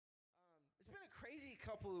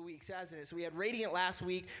couple of weeks, hasn't it? So we had Radiant last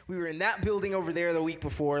week. We were in that building over there the week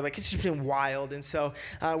before. Like, it's just been wild. And so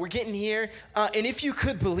we're getting here. And if you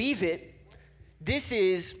could believe it, this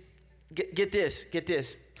is, get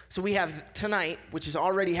this. So we have tonight, which is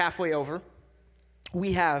already halfway over.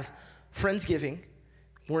 We have Friendsgiving.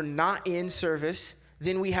 We're not in service.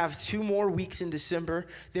 Then we have 2 more weeks in December.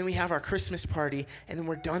 Then we have our Christmas party. And then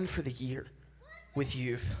we're done for the year with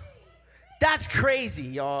youth. That's crazy,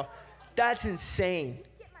 y'all. That's insane. You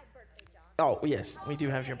skipped my birthday, John. Oh, yes, we do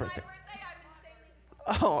have your birthday.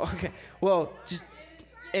 Oh, okay. Well, just,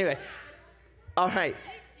 anyway. All right.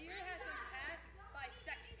 This year has been passed by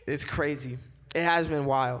seconds. It's crazy. It has been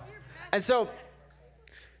wild. And so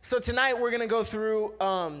tonight we're going to go through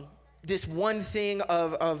this one thing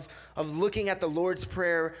of looking at the Lord's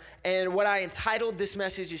Prayer. And what I entitled this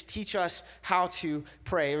message is Teach Us How to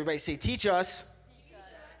Pray. Everybody say, teach us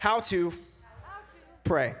how to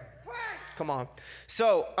pray. Come on.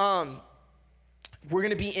 So, we're going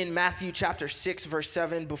to be in Matthew chapter 6, verse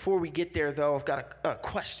 7. Before we get there, though, I've got a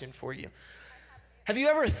question for you. Have you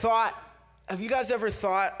guys ever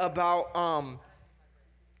thought about,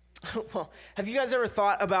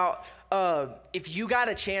 if you got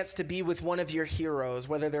a chance to be with one of your heroes,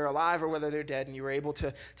 whether they're alive or whether they're dead, and you were able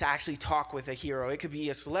to actually talk with a hero? It could be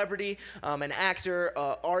a celebrity, an actor,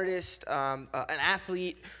 an artist, an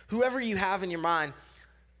athlete, whoever you have in your mind.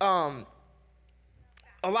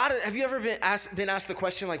 Have you ever been asked the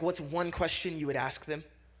question, like, what's one question you would ask them?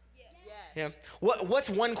 Yeah.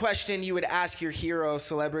 What's one question you would ask your hero,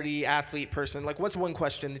 celebrity, athlete, person? Like, what's the one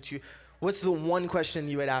question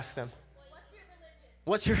you would ask them?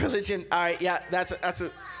 What's your religion? All right, yeah,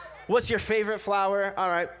 what's your favorite flower? All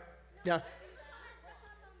right, yeah.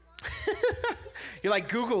 You're like,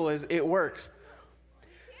 Google it works.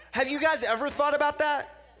 Have you guys ever thought about that?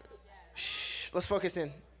 Shh, let's focus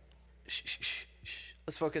in. Shh.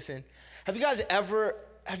 Let's focus in. Have you guys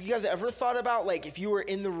ever thought about, like, if you were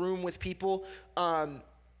in the room with people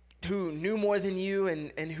who knew more than you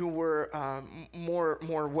and who were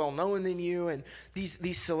more well known than you, and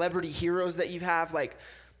these celebrity heroes that you have, like,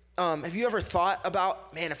 have you ever thought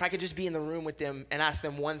about, man, if I could just be in the room with them and ask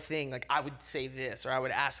them one thing, like, I would say this, or I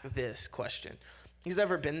would ask this question? You guys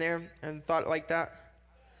ever been there and thought like that?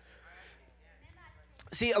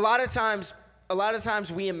 See, a lot of times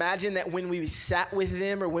we imagine that when we sat with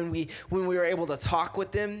them or when we were able to talk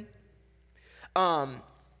with them, a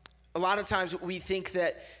lot of times we think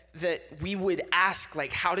that we would ask,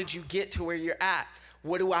 like, how did you get to where you're at?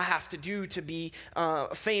 What do I have to do to be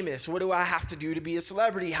famous? What do I have to do to be a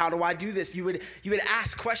celebrity? How do I do this? You would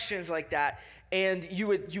ask questions like that, and you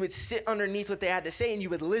would sit underneath what they had to say, and you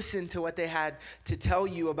would listen to what they had to tell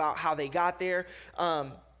you about how they got there.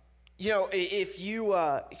 You know, if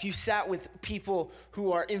you sat with people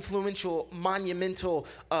who are influential, monumental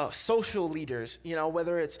social leaders, you know,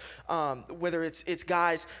 whether it's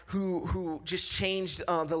guys who just changed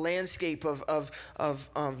the landscape of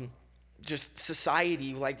just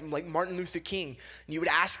society, like Martin Luther King, and you would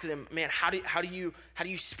ask them, man, how do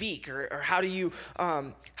you speak, or how do you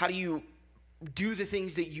do the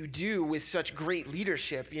things that you do with such great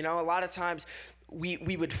leadership? You know, a lot of times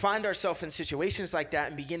we would find ourselves in situations like that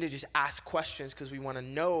and begin to just ask questions because we want to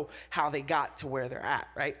know how they got to where they're at,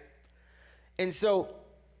 right? And so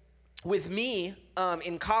with me,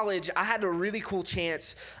 in college, I had a really cool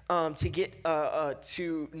chance to get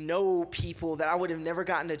to know people that I would have never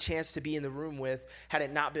gotten a chance to be in the room with had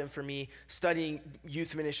it not been for me studying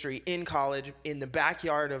youth ministry in college, in the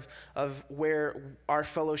backyard of where our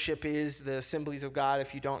fellowship is, the Assemblies of God,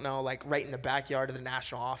 if you don't know, like right in the backyard of the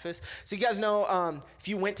national office. So you guys know, if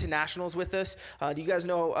you went to nationals with us, do you guys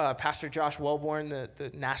know Pastor Josh Wellborn,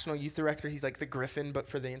 the national youth director? He's like the Griffin, but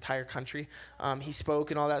for the entire country. He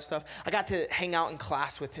spoke and all that stuff. I got to hang out in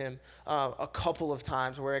class with him a couple of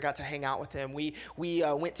times where I got to hang out with him. We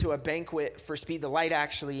went to a banquet for Speed the Light,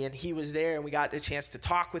 actually, and he was there, and we got the chance to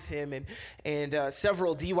talk with him and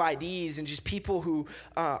several DYDs and just people who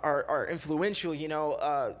are influential. You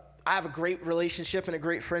know, I have a great relationship and a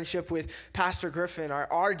great friendship with Pastor Griffin,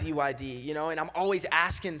 our DYD, you know, and I'm always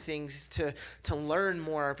asking things to learn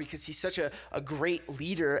more because he's such a great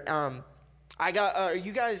leader.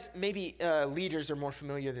 You guys, maybe leaders are more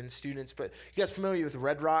familiar than students, but you guys familiar with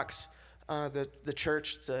Red Rocks? the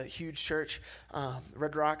church. It's a huge church.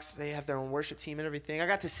 Red Rocks, they have their own worship team and everything. I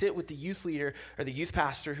got to sit with the youth leader or the youth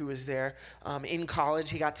pastor who was there in college.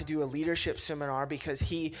 He got to do a leadership seminar because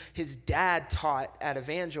his dad taught at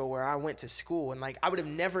Evangel where I went to school. And like I would have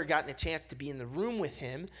never gotten a chance to be in the room with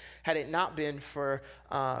him had it not been for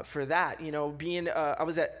that. You know, I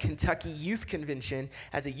was at Kentucky Youth Convention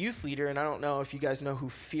as a youth leader, and I don't know if you guys know who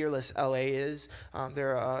Fearless LA is.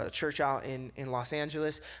 They're a church out in Los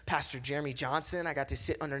Angeles. Pastor Jeremy Johnson, I got to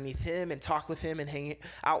sit underneath him and talk with him and hang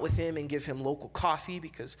out with him and give him local coffee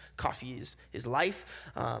because coffee is life.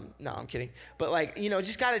 No, I'm kidding. But like, you know,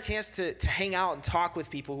 just got a chance to hang out and talk with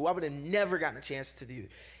people who I would have never gotten a chance to do.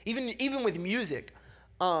 Even with music.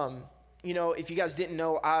 You know, if you guys didn't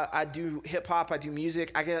know, I do hip hop, I do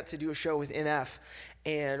music. I got to do a show with NF,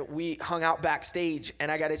 and we hung out backstage,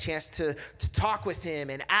 and I got a chance to talk with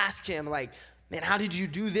him and ask him, like, man, how did you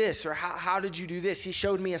do this? Or how did you do this? He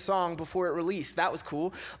showed me a song before it released. That was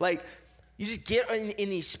cool. Like, you just get in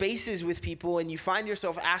these spaces with people, and you find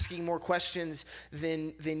yourself asking more questions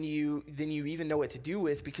than you even know what to do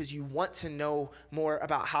with, because you want to know more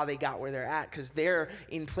about how they got where they're at, because they're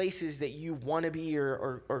in places that you want to be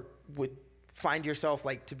or would find yourself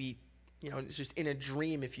like to be, you know, it's just in a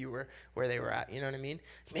dream if you were where they were at. You know what I mean?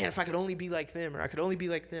 Man, if I could only be like them, or I could only be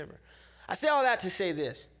like them. I say all that to say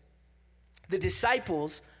this. The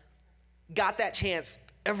disciples got that chance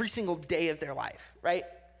every single day of their life, right?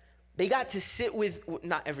 They got to sit with,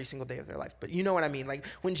 not every single day of their life, but you know what I mean. Like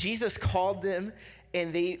when Jesus called them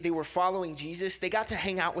and they were following Jesus, they got to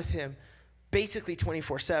hang out with him basically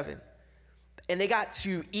 24/7. And they got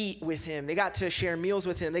to eat with him. They got to share meals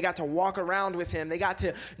with him. They got to walk around with him. They got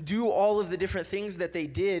to do all of the different things that they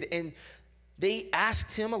did. And they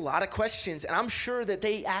asked him a lot of questions. And I'm sure that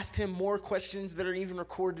they asked him more questions that are even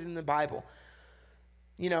recorded in the Bible.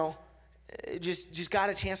 You know, just got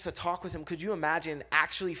a chance to talk with him. Could you imagine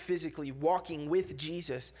actually physically walking with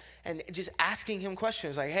Jesus and just asking him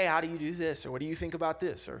questions like, hey, how do you do this? Or what do you think about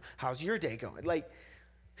this? Or how's your day going? Like,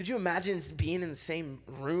 could you imagine being in the same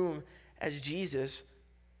room as Jesus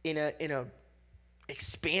in a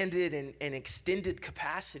expanded and extended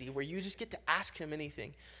capacity where you just get to ask him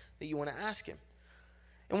anything that you want to ask him?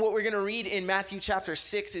 And what we're going to read in Matthew chapter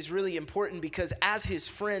 6 is really important, because as his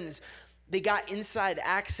friends, they got inside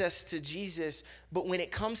access to Jesus, but when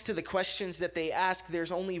it comes to the questions that they ask,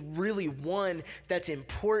 there's only really one that's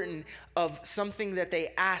important, of something that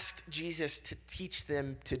they asked Jesus to teach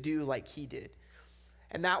them to do like he did.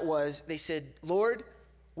 And that was, they said, Lord,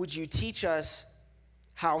 would you teach us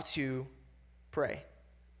how to pray?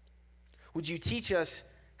 Would you teach us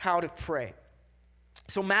how to pray?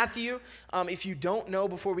 So Matthew, if you don't know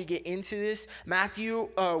before we get into this, Matthew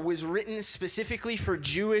was written specifically for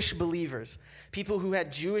Jewish believers, people who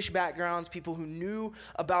had Jewish backgrounds, people who knew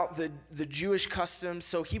about the Jewish customs.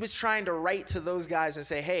 So he was trying to write to those guys and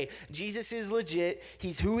say, hey, Jesus is legit.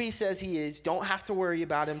 He's who he says he is. Don't have to worry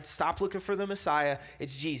about him. Stop looking for the Messiah.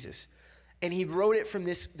 It's Jesus. And he wrote it from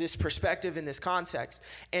this perspective in this context.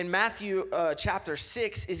 And Matthew chapter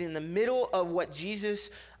 6 is in the middle of what Jesus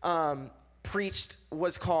preached,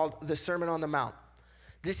 was called the Sermon on the Mount.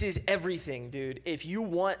 This is everything, dude. If you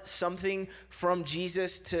want something from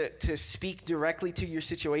Jesus to speak directly to your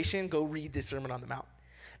situation, go read the Sermon on the Mount.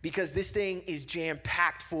 Because this thing is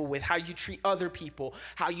jam-packed full with how you treat other people,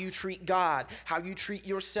 how you treat God, how you treat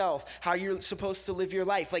yourself, how you're supposed to live your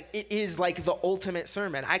life. Like, it is like the ultimate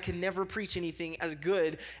sermon. I can never preach anything as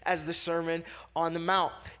good as the Sermon on the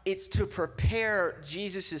Mount. It's to prepare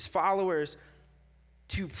Jesus' followers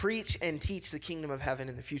to preach and teach the kingdom of heaven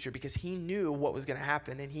in the future, because he knew what was going to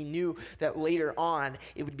happen, and he knew that later on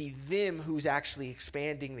it would be them who's actually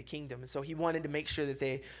expanding the kingdom. And so he wanted to make sure that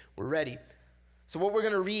they were ready. So what we're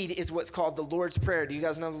going to read is what's called the Lord's Prayer. Do you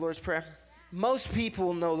guys know the Lord's Prayer? Most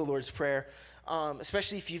people know the Lord's Prayer,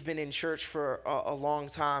 especially if you've been in church for a long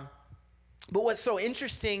time. But what's so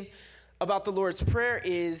interesting about the Lord's Prayer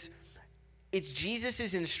is it's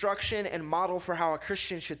Jesus' instruction and model for how a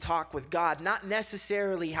Christian should talk with God, not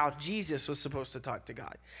necessarily how Jesus was supposed to talk to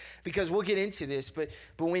God. Because we'll get into this, but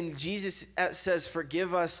when Jesus says,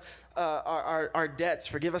 forgive us our debts,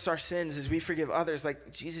 forgive us our sins as we forgive others,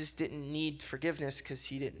 like Jesus didn't need forgiveness because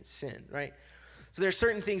he didn't sin, right? So there's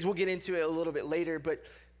certain things, we'll get into it a little bit later, but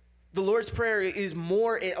the Lord's Prayer is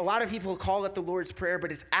more, a lot of people call it the Lord's Prayer,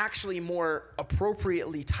 but it's actually more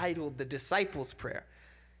appropriately titled the Disciples' Prayer.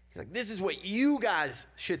 He's like, this is what you guys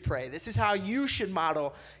should pray. This is how you should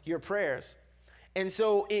model your prayers. And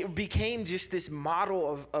so it became just this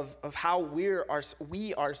model of how we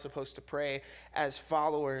are supposed to pray as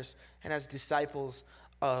followers and as disciples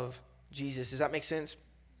of Jesus. Does that make sense?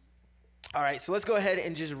 All right, so let's go ahead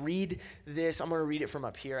and just read this. I'm going to read it from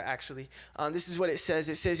up here, actually. This is what it says.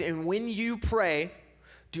 It says, "And when you pray,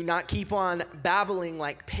 do not keep on babbling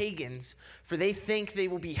like pagans, for they think they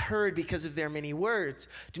will be heard because of their many words.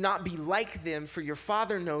 Do not be like them, for your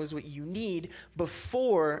Father knows what you need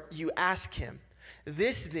before you ask him.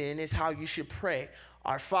 This then is how you should pray.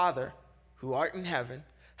 Our Father, who art in heaven,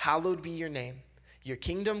 hallowed be your name. Your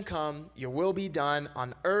kingdom come, your will be done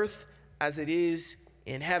on earth as it is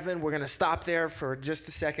in heaven." We're going to stop there for just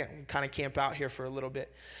a second and kind of camp out here for a little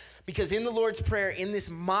bit. Because in the Lord's Prayer, in this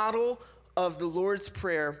model of the Lord's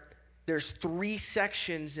Prayer, there's 3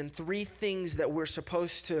 sections and 3 things that we're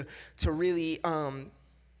supposed to really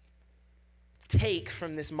take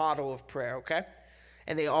from this model of prayer, okay?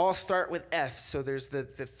 And they all start with F's. So there's the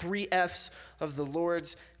 3 F's of the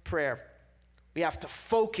Lord's Prayer. We have to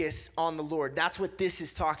focus on the Lord. That's what this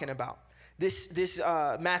is talking about. This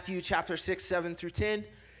Matthew chapter 6, 7 through 10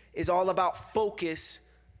 is all about focus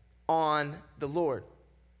on the Lord.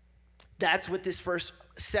 That's what this first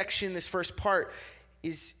section, this first part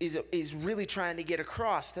is really trying to get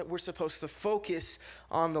across, that we're supposed to focus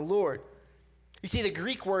on the Lord. You see, the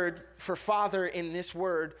Greek word for father in this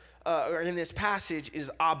word, or in this passage,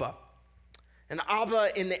 is Abba. And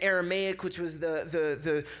Abba in the Aramaic, which was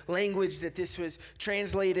the language that this was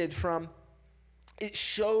translated from, it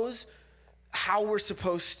shows how we're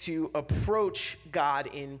supposed to approach God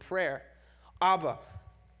in prayer. Abba.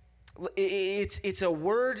 It's a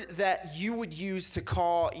word that you would use to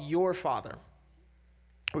call your father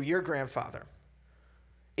or your grandfather.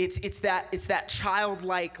 It's that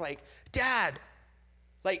childlike, like, Dad,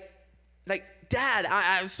 like Dad,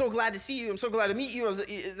 I'm so glad to see you. I'm so glad to meet you.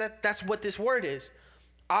 That's what this word is.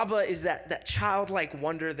 Abba is that childlike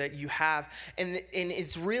wonder that you have. And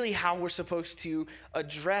it's really how we're supposed to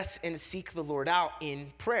address and seek the Lord out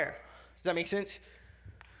in prayer. Does that make sense?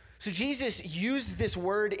 So Jesus used this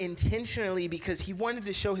word intentionally because he wanted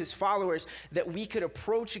to show his followers that we could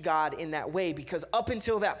approach God in that way. Because up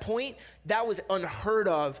until that point, that was unheard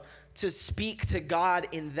of, to speak to God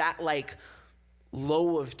in that, like,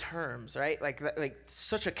 low of terms, right? Like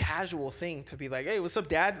such a casual thing to be like, "Hey, what's up,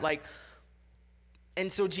 Dad?" Like,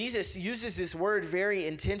 and so Jesus uses this word very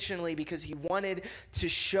intentionally because he wanted to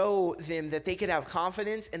show them that they could have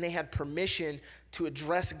confidence and they had permission to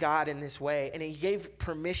address God in this way. And he gave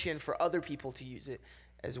permission for other people to use it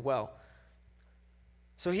as well.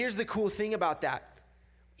 So here's the cool thing about that.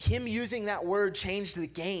 Him using that word changed the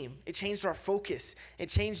game. It changed our focus. It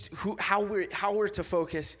changed how we're to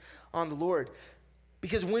focus on the Lord.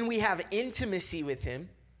 Because when we have intimacy with him,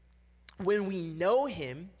 when we know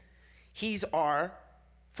him, he's our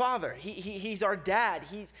Father. He's our dad.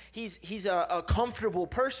 He's a comfortable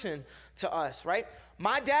person to us, right?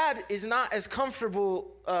 My dad is not as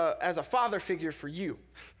comfortable as a father figure for you,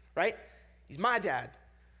 right? He's my dad,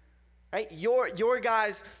 right? Your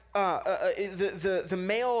guys, the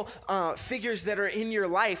male figures that are in your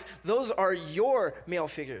life, those are your male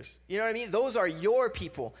figures. You know what I mean? Those are your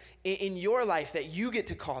people in your life that you get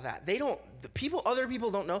to call that. Other people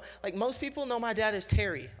don't know. Like, most people know my dad as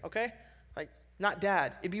Terry, okay? Not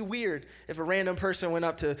Dad. It'd be weird if a random person went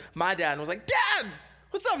up to my dad and was like, "Dad,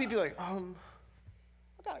 what's up?" He'd be like, I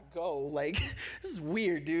gotta go. Like, this is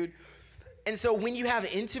weird, dude. And so when you have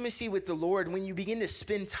intimacy with the Lord, when you begin to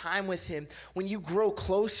spend time with him, when you grow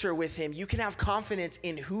closer with him, you can have confidence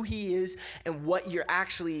in who he is and what you're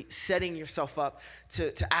actually setting yourself up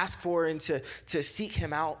to ask for and to seek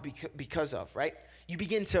him out because of, right? You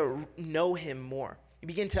begin to know him more. You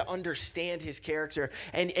begin to understand his character,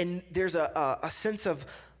 and there's a sense of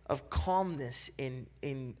calmness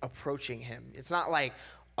in approaching him. It's not like,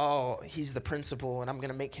 "Oh, he's the principal, and I'm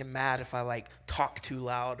gonna make him mad if I, like, talk too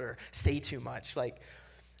loud or say too much."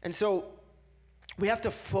 And so we have to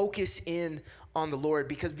focus in on the Lord,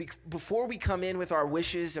 because before we come in with our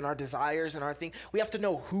wishes and our desires and our thing, we have to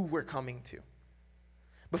know who we're coming to.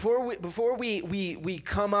 Before we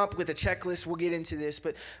come up with a checklist, we'll get into this,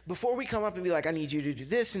 but before we come up and be like, "I need you to do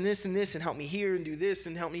this and this and this, and help me here and do this,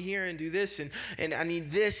 and help me here and do this, and I need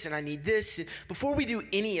this and I need this," before we do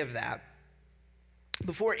any of that,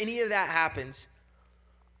 before any of that happens,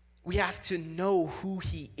 we have to know who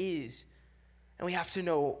he is, and we have to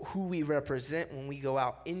know who we represent when we go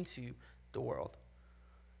out into the world.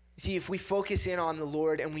 See, if we focus in on the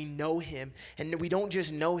Lord and we know him, and we don't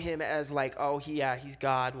just know him as like, "Oh, he's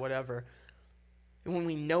God," whatever. And when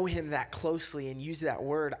we know him that closely and use that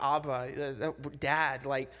word, Abba, Dad,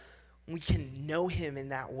 like, we can know him in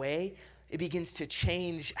that way, it begins to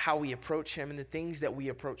change how we approach him and the things that we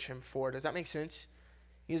approach him for. Does that make sense?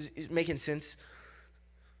 Is making sense?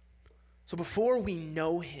 So before we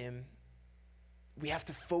know him, we have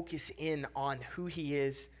to focus in on who he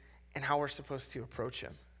is and how we're supposed to approach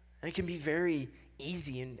him. And it can be very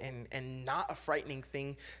easy and not a frightening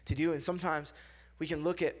thing to do. And sometimes we can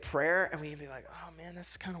look at prayer and we can be like, oh man,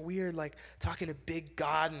 that's kind of weird, like talking to big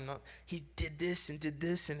God and he did this and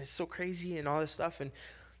it's so crazy and all this stuff. And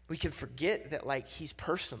we can forget that like he's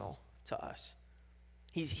personal to us.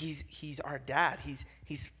 He's our dad.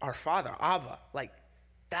 He's our father, Abba. Like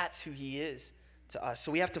that's who he is to us.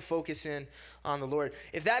 So we have to focus in on the Lord.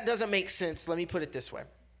 If that doesn't make sense, let me put it this way.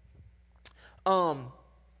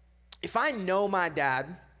 If I know my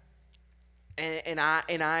dad and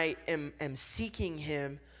I am seeking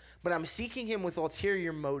him, but I'm seeking him with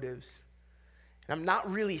ulterior motives, and I'm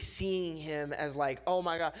not really seeing him as like, oh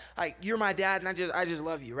my God, like you're my dad and I just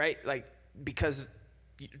love you, right? Like because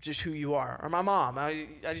just who you are. Or my mom, I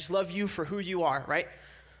just love you for who you are, right?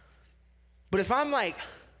 But if I'm like,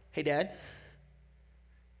 hey dad,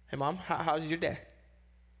 hey mom, how's your day?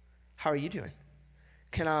 How are you doing?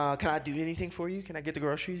 Can I do anything for you? Can I get the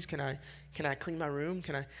groceries? Can I clean my room?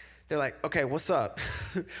 They're like, okay, what's up?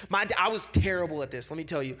 I was terrible at this. Let me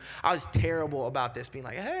tell you, I was terrible about this, being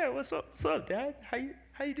like, hey, what's up? What's up, dad? How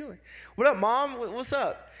you doing? What up, mom? What's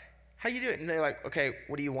up? How you doing? And they're like, okay,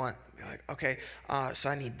 what do you want? You're like, okay, so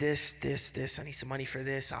I need this. I need some money for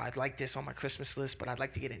this. I'd like this on my Christmas list, but I'd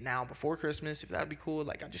like to get it now before Christmas, if that'd be cool.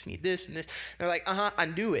 Like, I just need this and this. They're like, I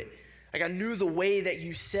knew it. Like I knew the way that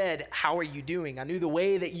you said, how are you doing? I knew the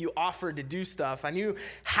way that you offered to do stuff. I knew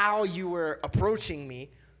how you were approaching me.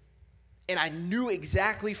 And I knew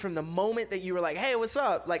exactly from the moment that you were like, hey, what's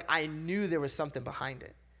up? Like I knew there was something behind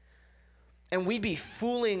it. And we'd be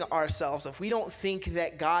fooling ourselves if we don't think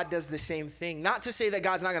that God does the same thing. Not to say that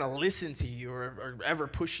God's not going to listen to you or ever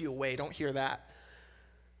push you away. Don't hear that.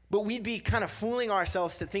 But we'd be kind of fooling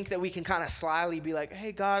ourselves to think that we can kind of slyly be like,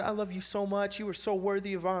 hey, God, I love you so much. You are so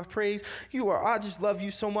worthy of our praise. I just love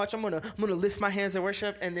you so much. I'm gonna lift my hands in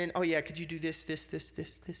worship. And then, oh, yeah, could you do this.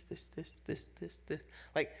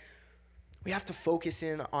 Like, we have to focus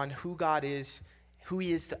in on who God is, who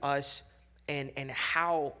he is to us, and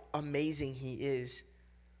how amazing he is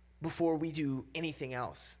before we do anything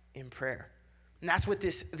else in prayer. And that's what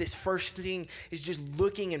this first thing is, just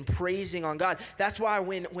looking and praising on God. That's why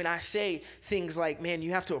when I say things like, man,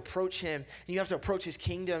 you have to approach him, and you have to approach his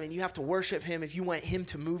kingdom, and you have to worship him if you want him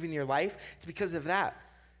to move in your life, it's because of that.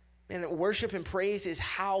 And worship and praise is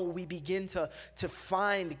how we begin to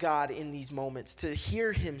find God in these moments, to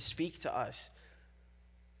hear him speak to us.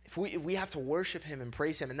 If we have to worship him and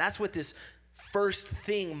praise him. And that's what this first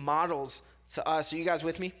thing models to us. Are you guys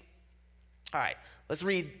with me? All right, let's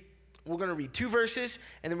read. We're going to read 2 verses,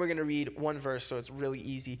 and then we're going to read 1 verse, so it's really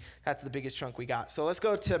easy. That's the biggest chunk we got. So let's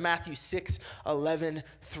go to Matthew 6:11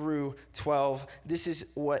 through 12. This is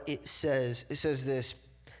what it says. It says this: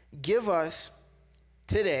 give us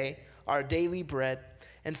today our daily bread,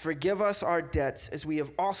 and forgive us our debts as we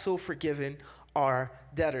have also forgiven our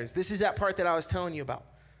debtors. This is that part that I was telling you about.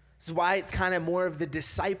 This is why it's kind of more of the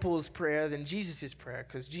disciples' prayer than Jesus' prayer,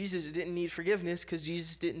 because Jesus didn't need forgiveness, because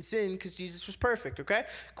Jesus didn't sin, because Jesus was perfect, okay?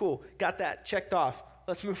 Cool, got that checked off.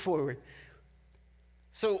 Let's move forward.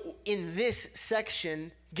 So in this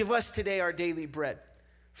section, give us today our daily bread.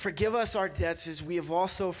 Forgive us our debts as we have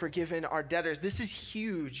also forgiven our debtors. This is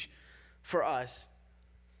huge for us,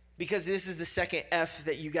 because this is the second F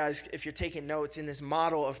that you guys, if you're taking notes in this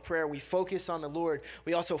model of prayer, we focus on the Lord.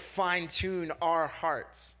 We also fine-tune our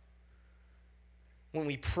hearts. When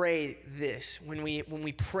we pray this, when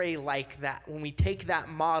we pray like that, when we take that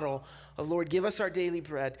model of, Lord, give us our daily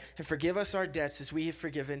bread and forgive us our debts as we have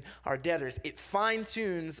forgiven our debtors, it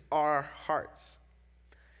fine-tunes our hearts.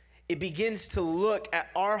 It begins to look at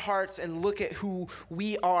our hearts and look at who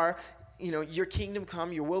we are. You know, your kingdom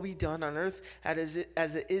come, your will be done on earth as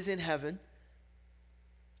it is in heaven.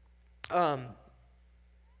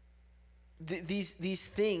 These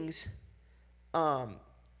things,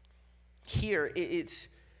 here, it's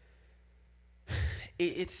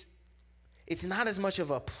not as much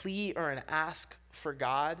of a plea or an ask for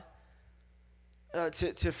God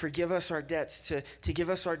to forgive us our debts, to give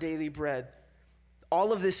us our daily bread.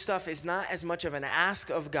 All of this stuff is not as much of an ask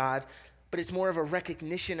of God, but it's more of a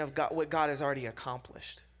recognition of God, what God has already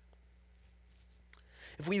accomplished.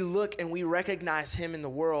 If we look and we recognize him in the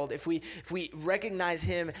world, if we recognize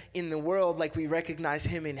him in the world like we recognize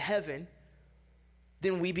him in heaven,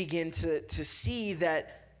 then we begin to see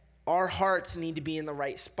that our hearts need to be in the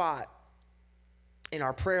right spot in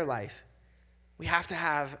our prayer life. We have to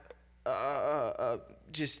have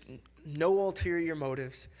just no ulterior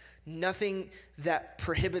motives, nothing that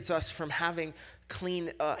prohibits us from having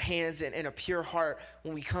clean hands and a pure heart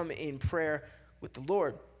when we come in prayer with the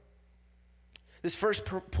Lord. This first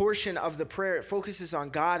portion of the prayer, it focuses on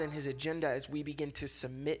God and his agenda as we begin to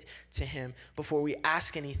submit to him before we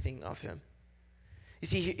ask anything of him. You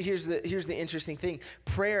see, here's the interesting thing.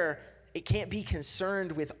 Prayer, it can't be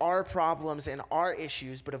concerned with our problems and our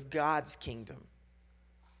issues, but of God's kingdom,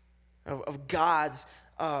 of God's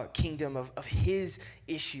kingdom, of his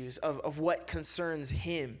issues, of what concerns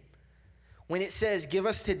him. When it says, give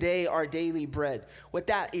us today our daily bread, what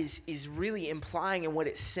that is really implying and what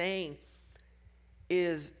it's saying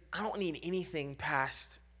is, I don't need anything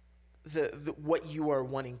past the what you are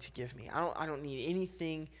wanting to give me. I don't need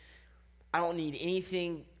anything. I don't need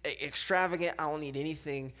anything extravagant. I don't need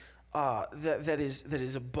anything that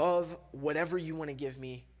is above whatever you want to give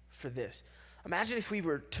me for this. Imagine if we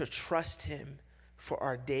were to trust him for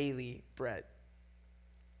our daily bread.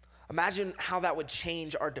 Imagine how that would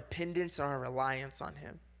change our dependence and our reliance on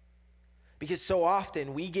him. Because so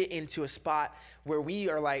often we get into a spot where we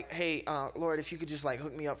are like, hey, Lord, if you could just like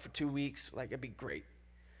hook me up for 2 weeks, like it'd be great.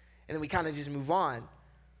 And then we kind of just move on.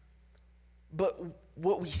 But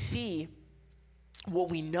what we see, what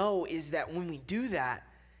we know is that when we do that,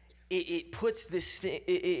 it puts this thing,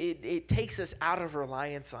 it takes us out of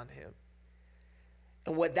reliance on him.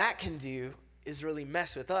 And what that can do is really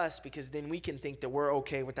mess with us, because then we can think that we're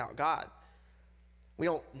okay without God. We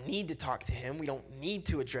don't need to talk to him. We don't need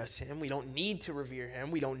to address him. We don't need to revere him.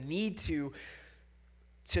 We don't need to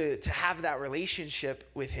have that relationship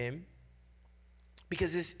with him,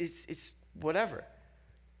 because it's whatever.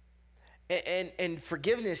 And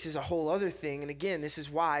forgiveness is a whole other thing. And again, this is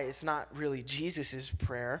why it's not really Jesus's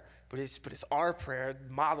prayer, but it's our prayer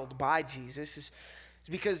modeled by Jesus. It's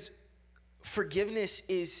because forgiveness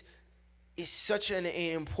is such an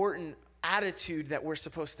important attitude that we're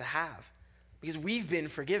supposed to have, because we've been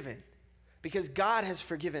forgiven, because God has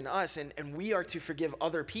forgiven us, and we are to forgive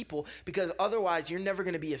other people, because otherwise you're never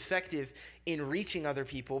going to be effective in reaching other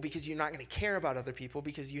people, because you're not going to care about other people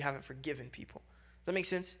because you haven't forgiven people. Does that make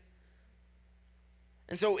sense?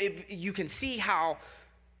 And so you can see how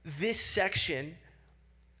this section,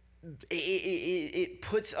 it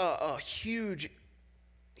puts a huge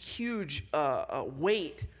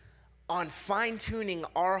weight on fine-tuning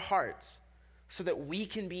our hearts so that we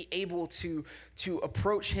can be able to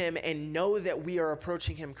approach him and know that we are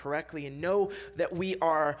approaching him correctly, and know that we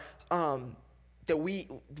are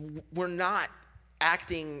we're not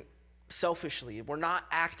acting selfishly. We're not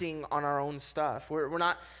acting on our own stuff. We're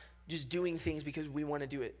not just doing things because we want to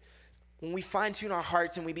do it. When we fine-tune our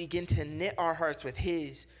hearts and we begin to knit our hearts with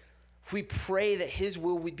his, if we pray that his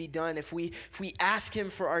will would be done, if we ask him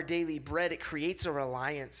for our daily bread, it creates a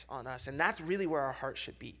reliance on us. And that's really where our heart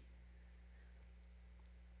should be.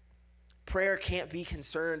 Prayer can't be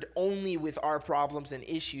concerned only with our problems and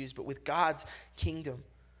issues, but with God's kingdom.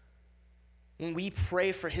 When we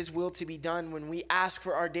pray for his will to be done, when we ask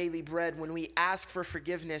for our daily bread, when we ask for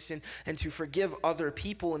forgiveness and to forgive other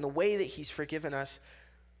people in the way that he's forgiven us,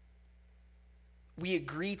 we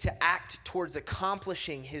agree to act towards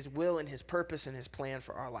accomplishing his will and his purpose and his plan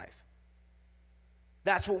for our life.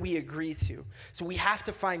 That's what we agree to. So we have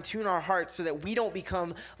to fine-tune our hearts so that we don't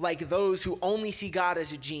become like those who only see God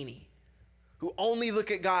as a genie, who only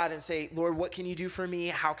look at God and say, Lord, what can you do for me?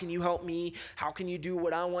 How can you help me? How can you do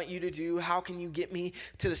what I want you to do? How can you get me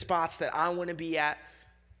to the spots that I want to be at?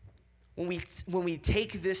 When we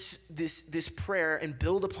take this prayer and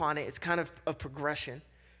build upon it, it's kind of a progression.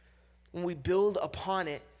 When we build upon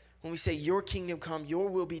it, when we say, your kingdom come, your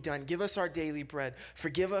will be done, give us our daily bread,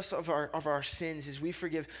 forgive us of our sins as we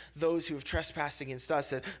forgive those who have trespassed against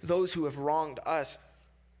us, those who have wronged us,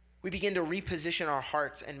 we begin to reposition our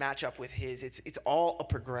hearts and match up with his. It's all a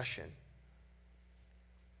progression.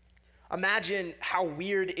 Imagine how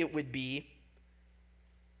weird it would be,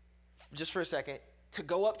 just for a second, to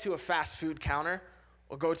go up to a fast food counter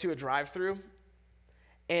or go to a drive-thru,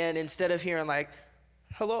 and instead of hearing like,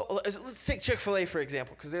 hello, let's take Chick-fil-A for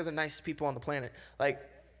example, because they're the nicest people on the planet. Like,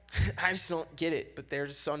 I just don't get it, but they're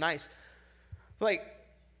just so nice. Like,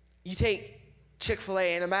 you take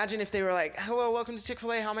Chick-fil-A, and imagine if they were like, hello, welcome to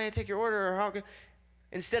Chick-fil-A, how may I take your order? Or how can...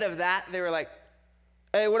 Instead of that, they were like,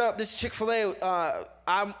 hey, what up, this is Chick-fil-A,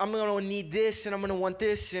 I'm going to need this, and I'm going to want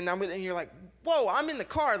this, and you're like, whoa, I'm in the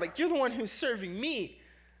car, like, you're the one who's serving me.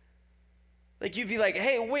 Like, you'd be like,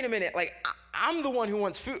 hey, wait a minute, like, I'm the one who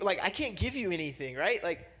wants food, like, I can't give you anything, right?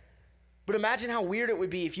 Like, but imagine how weird it would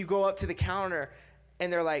be if you go up to the counter,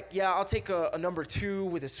 and they're like, yeah, I'll take a number 2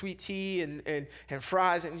 with a sweet tea and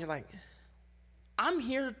fries, and you're like, I'm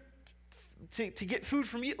here to get food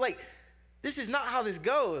from you. Like, this is not how this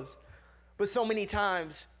goes. But so many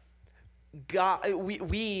times, God,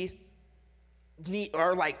 we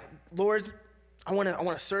are like, Lord, I want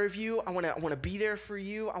to serve you. I want to be there for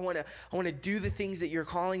you. I want to do the things that you're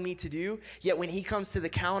calling me to do. Yet when he comes to the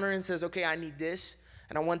counter and says, okay, I need this,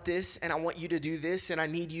 and I want this, and I want you to do this, and I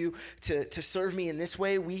need you to serve me in this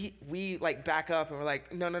way, we like back up and we're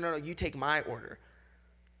like, no, you take my order.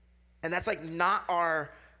 And that's like not our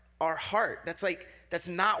heart. That's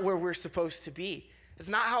not where we're supposed to be. It's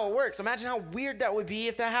not how it works. Imagine how weird that would be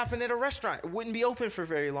if that happened at a restaurant. It wouldn't be open for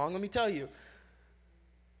very long, let me tell you.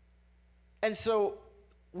 And so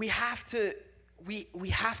we have to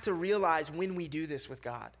realize when we do this with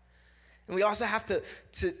God. And we also have to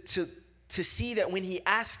see that when he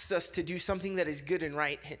asks us to do something that is good and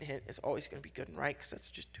right, hint, hint, it's always going to be good and right because that's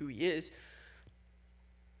just who he is.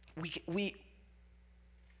 We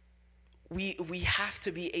have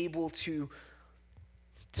to be able to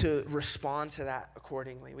respond to that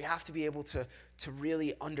accordingly. We have to be able to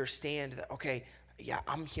really understand that, okay, yeah,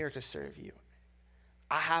 I'm here to serve you.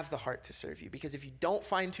 I have the heart to serve you. Because if you don't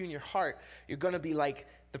fine-tune your heart, you're going to be like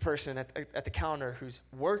the person at the counter who's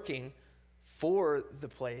working for the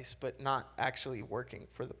place, but not actually working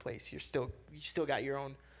for the place. You still got your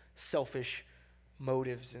own selfish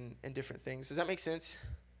motives and different things. Does that make sense?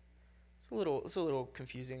 It's a little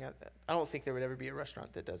confusing. I don't think there would ever be a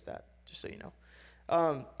restaurant that does that, just so you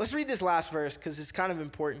know. Let's read this last verse because it's kind of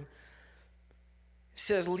important. It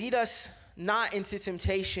says, lead us not into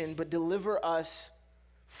temptation, but deliver us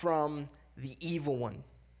from the evil one.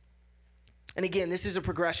 And again, this is a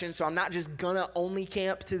progression, so I'm not just gonna only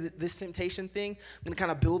camp to this temptation thing. I'm gonna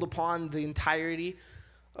kind of build upon the entirety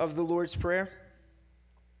of the Lord's Prayer.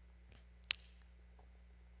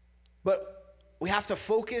 But we have to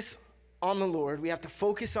focus on the Lord. We have to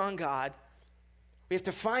focus on God. We have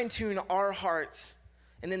to fine-tune our hearts.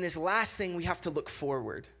 And then this last thing, we have to look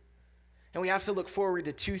forward. And we have to look forward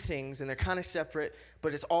to two things, and they're kind of separate,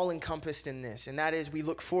 but it's all encompassed in this. And that is we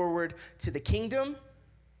look forward to the kingdom,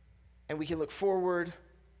 and we can look forward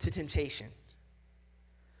to temptation.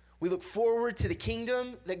 We look forward to the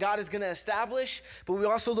kingdom that God is going to establish, but we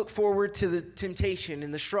also look forward to the temptation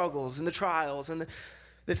and the struggles and the trials and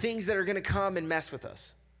the things that are going to come and mess with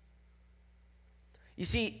us. You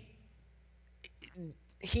see,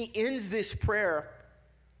 he ends this prayer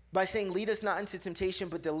by saying, lead us not into temptation,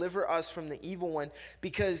 but deliver us from the evil one,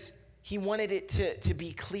 because he wanted it to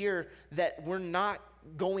be clear that we're not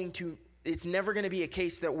going to, it's never going to be a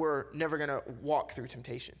case that we're never going to walk through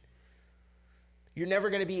temptation. You're never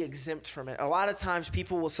going to be exempt from it. A lot of times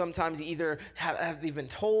people will sometimes either they've been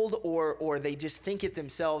told or they just think it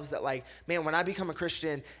themselves that like, man, when I become a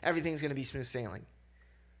Christian, everything's going to be smooth sailing.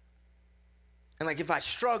 And like if I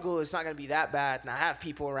struggle, it's not going to be that bad, and I have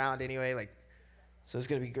people around anyway, like, so it's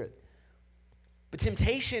going to be good. But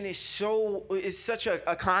temptation is such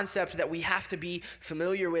a concept that we have to be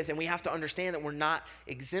familiar with, and we have to understand that we're not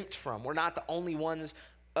exempt from. We're not the only ones,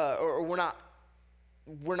 or we're not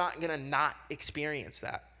going to not experience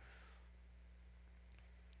that.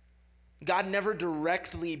 God never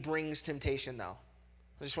directly brings temptation, though.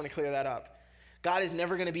 I just want to clear that up. God is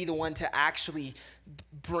never going to be the one to actually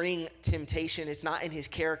bring temptation. It's not in his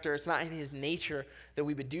character. It's not in his nature that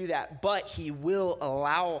we would do that. But he will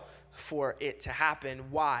allow for it to happen.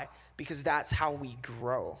 Why? Because that's how we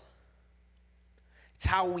grow. It's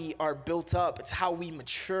how we are built up. It's how we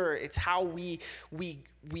mature. It's how we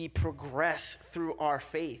progress through our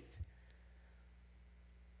faith.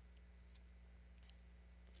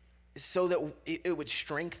 So that it would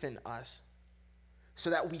strengthen us. So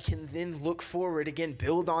that we can then look forward, again,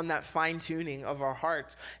 build on that fine-tuning of our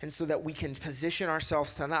hearts, and so that we can position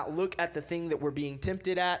ourselves to not look at the thing that we're being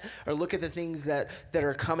tempted at or look at the things that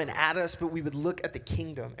are coming at us, but we would look at the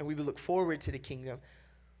kingdom, and we would look forward to the kingdom.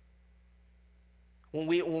 When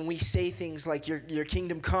we say things like, your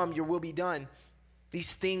kingdom come, your will be done,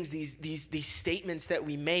 these things, these statements that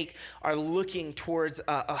we make are looking towards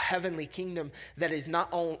a heavenly kingdom that is not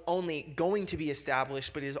only going to be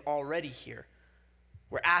established, but is already here.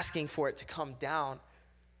 We're asking for it to come down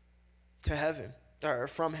to heaven, or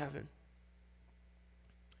from heaven.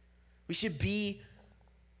 We should be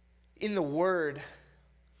in the Word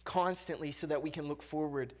constantly so that we can look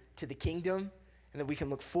forward to the kingdom and that we can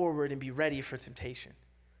look forward and be ready for temptation.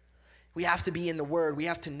 We have to be in the Word. We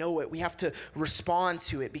have to know it. We have to respond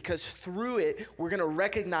to it, because through it, we're going to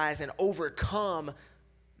recognize and overcome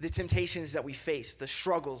the temptations that we face, the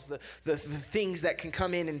struggles, the things that can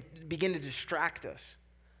come in and begin to distract us.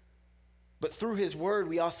 But through his word,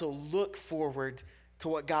 we also look forward to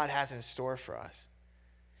what God has in store for us.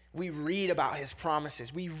 We read about his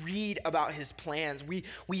promises. We read about his plans. We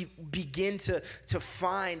begin to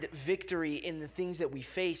find victory in the things that we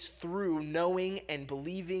face through knowing and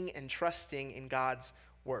believing and trusting in God's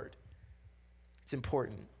word. It's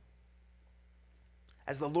important.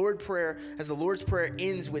 As the Lord's Prayer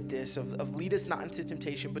ends with this of lead us not into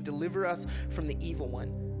temptation, but deliver us from the evil one,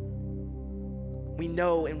 we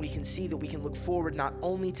know and we can see that we can look forward not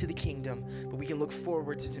only to the kingdom, but we can look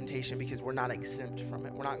forward to temptation because we're not exempt from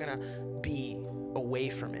it. We're not going to be away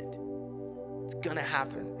from it. It's going to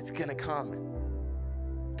happen. It's going to come.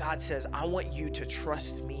 God says, I want you to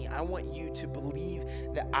trust me. I want you to believe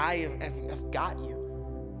that I have got you.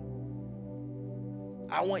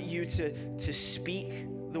 I want you to speak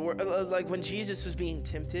the word. Like when Jesus was being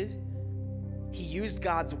tempted, he used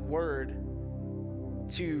God's word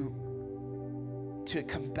to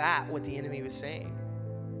combat what the enemy was saying.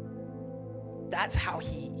 That's how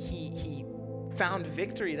he found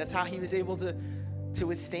victory. That's how he was able to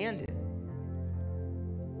withstand it.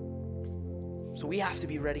 So we have to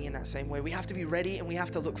be ready in that same way. We have to be ready and we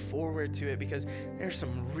have to look forward to it because there's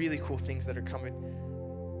some really cool things that are coming.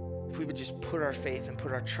 If we would just put our faith and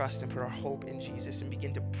put our trust and put our hope in Jesus and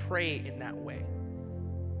begin to pray in that way.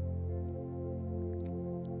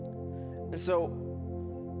 And so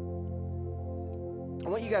I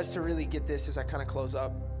want you guys to really get this as I kind of close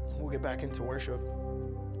up. We'll get back into worship.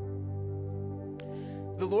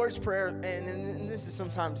 The Lord's Prayer, and this is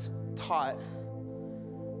sometimes taught,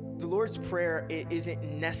 the Lord's Prayer isn't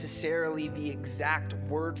necessarily the exact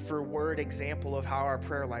word-for-word example of how our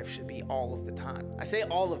prayer life should be all of the time. I say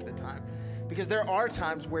all of the time because there are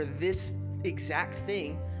times where this exact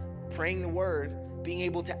thing, praying the word, being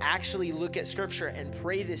able to actually look at Scripture and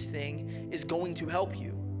pray this thing is going to help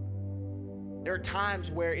you. There are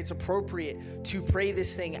times where it's appropriate to pray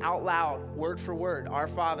this thing out loud, word for word. Our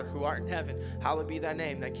Father, who art in heaven, hallowed be thy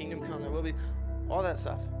name, thy kingdom come, thy will be, all that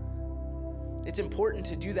stuff. It's important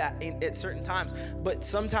to do that at certain times, but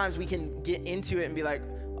sometimes we can get into it and be like,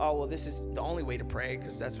 oh, well, this is the only way to pray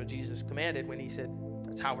because that's what Jesus commanded when he said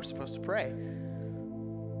that's how we're supposed to pray.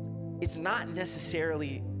 It's not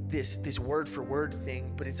necessarily this word for word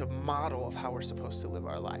thing, but it's a model of how we're supposed to live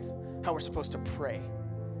our life, how we're supposed to pray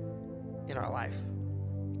in our life.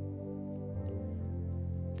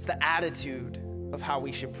 It's the attitude of how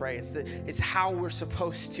we should pray. It's how we're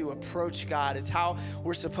supposed to approach God. It's how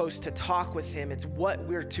we're supposed to talk with him. It's what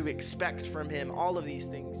we're to expect from him. All of these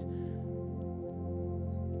things.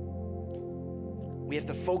 We have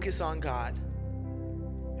to focus on God.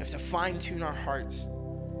 We have to fine-tune our hearts.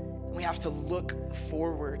 And we have to look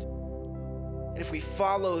forward. And if we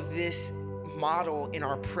follow this model in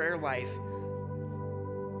our prayer life,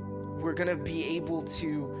 we're going to be able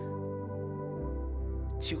to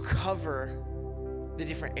cover the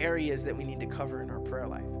different areas that we need to cover in our prayer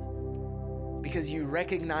life. Because you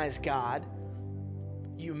recognize God,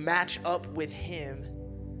 you match up with him,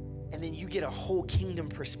 and then you get a whole kingdom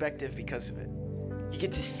perspective because of it. You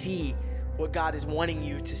get to see what God is wanting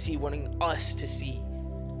you to see, wanting us to see.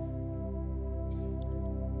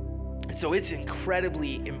 And so it's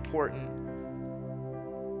incredibly important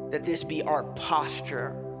that this be our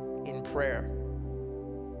posture in prayer.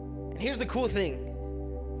 And here's the cool thing.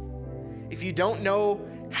 If you don't know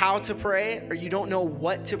how to pray or you don't know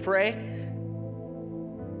what to pray,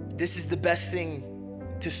 this is the best thing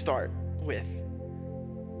to start with.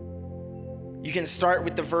 You can start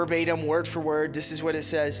with the verbatim, word for word, this is what it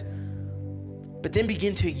says, but then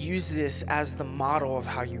begin to use this as the model of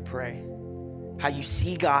how you pray, how you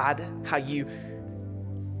see God, how you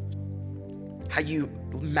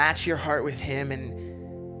match your heart with him, and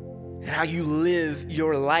how you live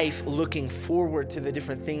your life looking forward to the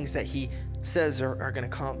different things that he says are going to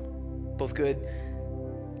come, both good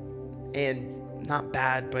and not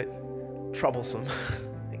bad, but troublesome.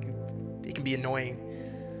 It can be annoying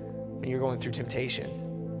when you're going through temptation.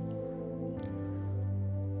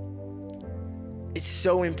 It's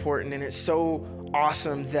so important and it's so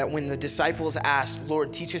awesome that when the disciples asked,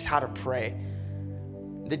 Lord, teach us how to pray,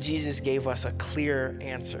 that Jesus gave us a clear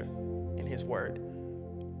answer in his word.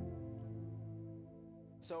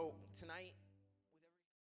 So